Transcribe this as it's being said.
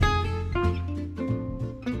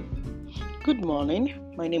Good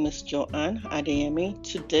morning. My name is Joanne Adeyemi.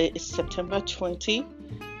 Today is September 20,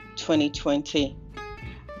 2020.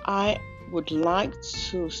 I would like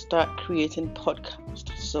to start creating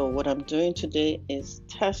podcast. So what I'm doing today is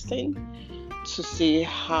testing to see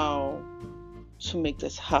how to make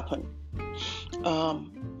this happen.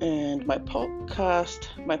 And my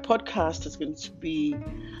podcast is going to be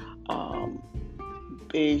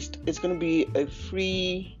it's going to be a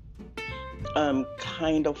free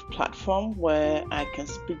kind of platform where I can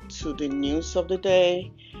speak to the news of the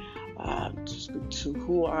day, to speak to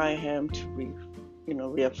who I am, to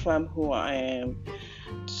reaffirm who I am,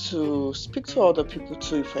 to speak to other people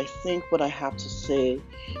too if I think what I have to say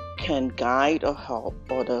can guide or help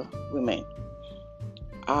other women.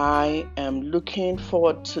 I am looking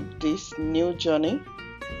forward to this new journey,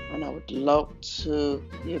 and I would love to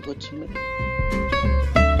be able to make